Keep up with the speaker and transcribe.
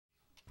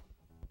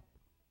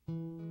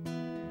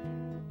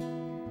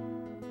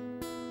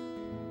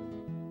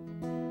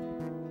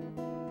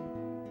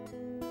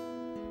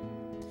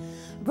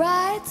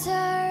Right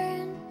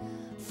turn,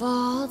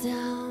 fall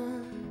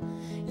down.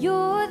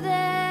 You're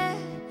there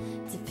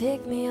to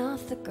pick me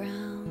off the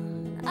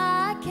ground.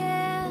 I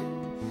can't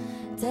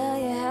tell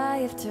you how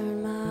you've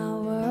turned my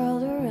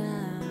world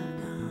around.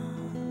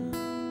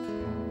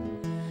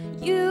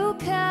 You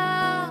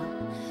come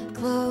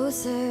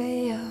closer,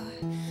 your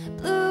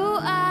blue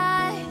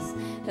eyes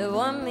have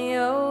won me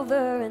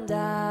over, and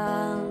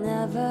I'll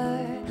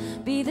never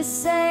be the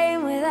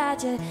same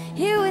without you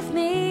here with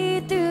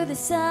me through the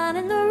sun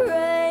and the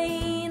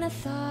rain. I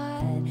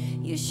thought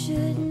you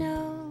should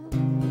know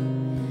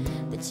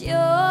that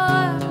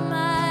you're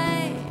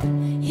my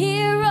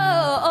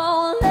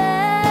hero.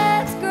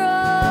 Let's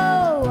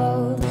grow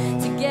old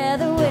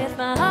together with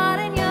my heart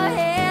in your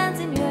hands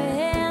and your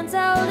hands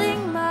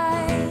holding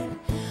mine.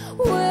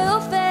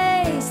 We'll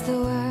face the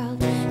world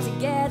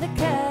together,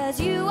 'cause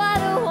you are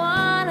the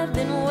one I've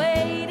been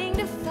waiting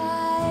to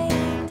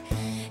find.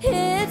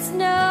 It's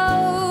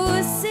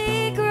no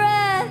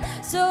secret,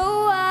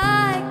 so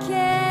I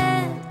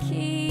can't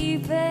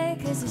keep it,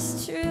 'cause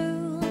it's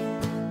true.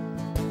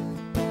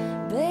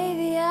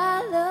 Baby,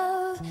 I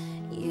love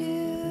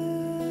you,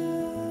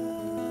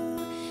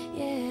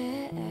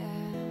 yeah.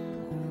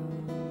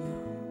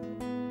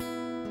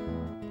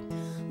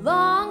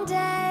 Long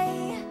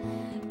day,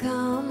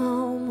 come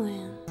home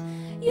when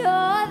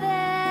you're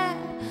there.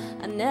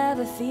 I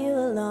never feel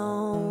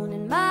alone,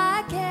 and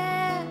my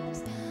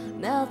cares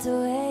melt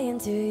away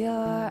into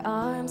your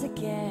arms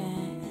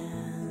again.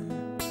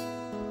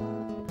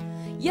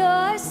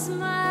 Your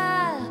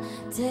smile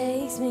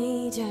takes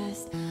me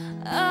just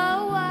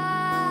a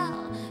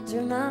while to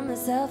remind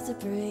myself to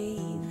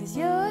breathe, 'cause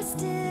you're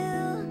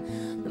still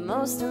the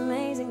most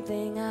amazing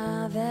thing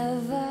I've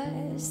ever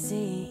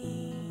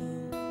seen.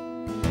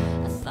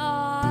 I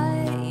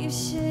thought you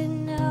should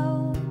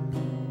know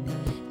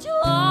that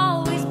you'll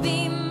always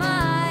be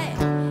my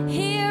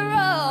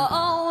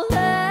hero.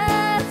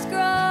 Let's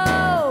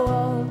grow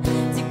old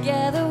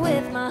together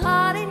with my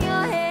heart in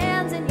your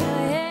hands and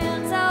your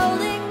hands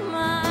holding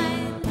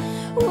mine.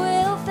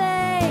 We'll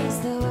face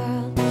the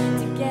world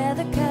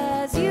together,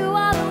 'cause you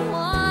are the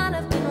one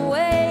I've been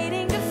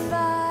waiting to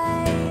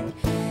find.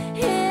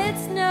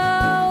 It's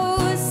no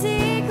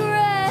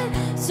secret,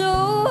 so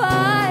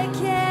I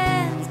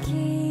can't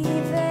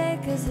keep it,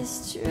 'cause it's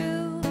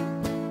true.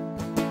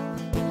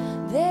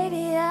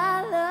 Baby,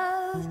 I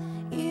love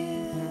you.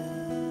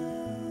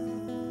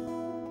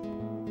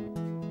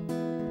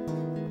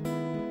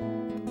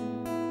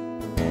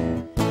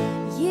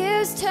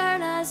 Years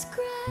turn us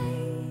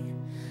gray,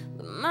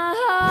 but my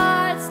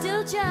heart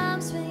still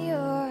jumps when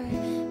you're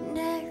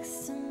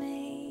next to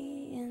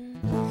me. And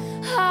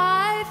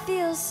I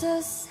feel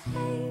so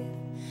safe,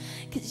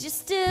 'cause you're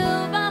still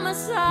by my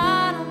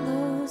side on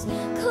those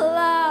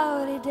clouds.